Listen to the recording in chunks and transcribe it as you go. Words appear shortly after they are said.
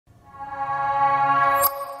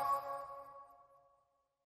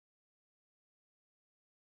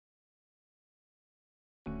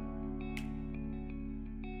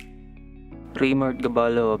Reymart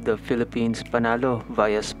Gaballo of the Philippines Panalo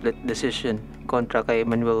via split decision kontra kay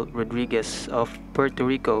Emmanuel of Puerto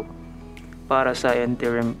Rico para sa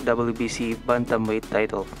Interim WBC bantamweight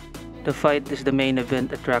title. The fight is the main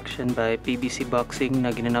event attraction by PBC Boxing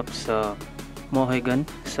na ginanap sa Mohegan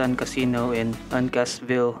Sun Casino in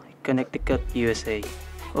Uncasville, Connecticut, USA.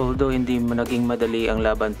 Although hindi naging madali ang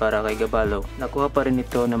laban para kay Gaballo, nakuha pa rin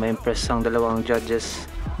ito na ma-impress ang dalawang judges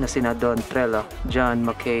na sina Trella,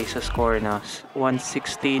 McKaie sa score na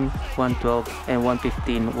 116, 112, and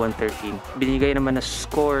 115, 113. Binigay naman na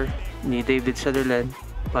score ni David Sutherland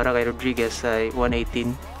para kay Rodriguez ay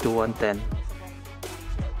 118 to 110.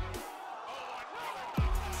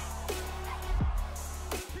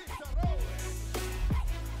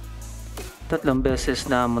 Tatlong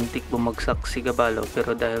beses na muntik bumagsak si Gaballo,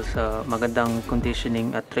 pero dahil sa magandang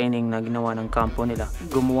conditioning at training na ginawa ng kampo nila,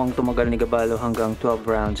 gumuwang tumagal ni Gaballo hanggang 12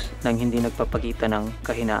 rounds nang hindi nagpapakita ng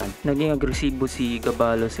kahinaan. Naging agresibo si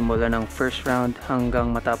Gaballo simula ng first round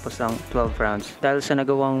hanggang matapos ang 12 rounds. Dahil sa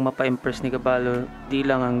nagawang mapa-impress ni Gaballo, di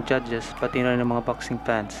lang ang judges pati na ng mga boxing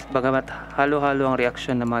fans. Bagamat halo-halo ang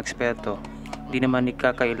reaksyon ng mga eksperto, di naman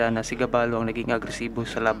ikakaila na si Gaballo ang naging agresibo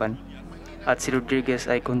sa laban. At si Rodriguez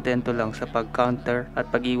ay kontento lang sa pag-counter at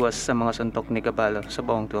pag-iwas sa mga suntok ni Gaballo sa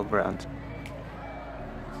buong 12 rounds.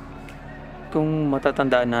 Kung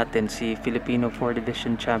matatandaan natin, si Filipino 4th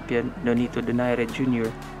Division Champion Nonito Donaire Jr.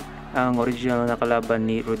 ang original na kalaban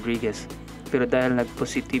ni Rodriguez. Pero dahil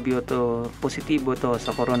positibo to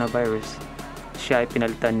sa coronavirus, siya ay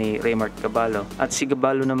pinalitan ni Reymart Gaballo. At si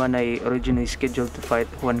Gaballo naman ay originally scheduled to fight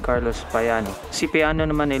Juan Carlos Payano. Si Payano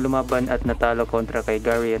naman ay lumaban at natalo kontra kay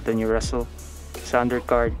Gary Anthony Russell sa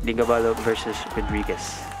undercard ni Gaballo versus Rodriguez.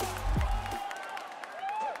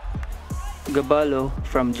 Gaballo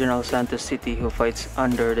from General Santos City, who fights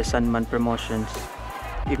under the Sunman Promotions,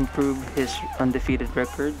 improved his undefeated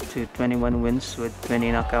record to 21 wins with 20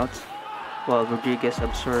 knockouts, while Rodriguez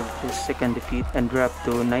absorbed his second defeat and dropped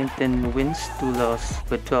to 19 wins, 2 losses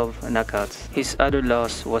with 12 knockouts. His other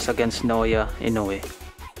loss was against Naoya Inoue.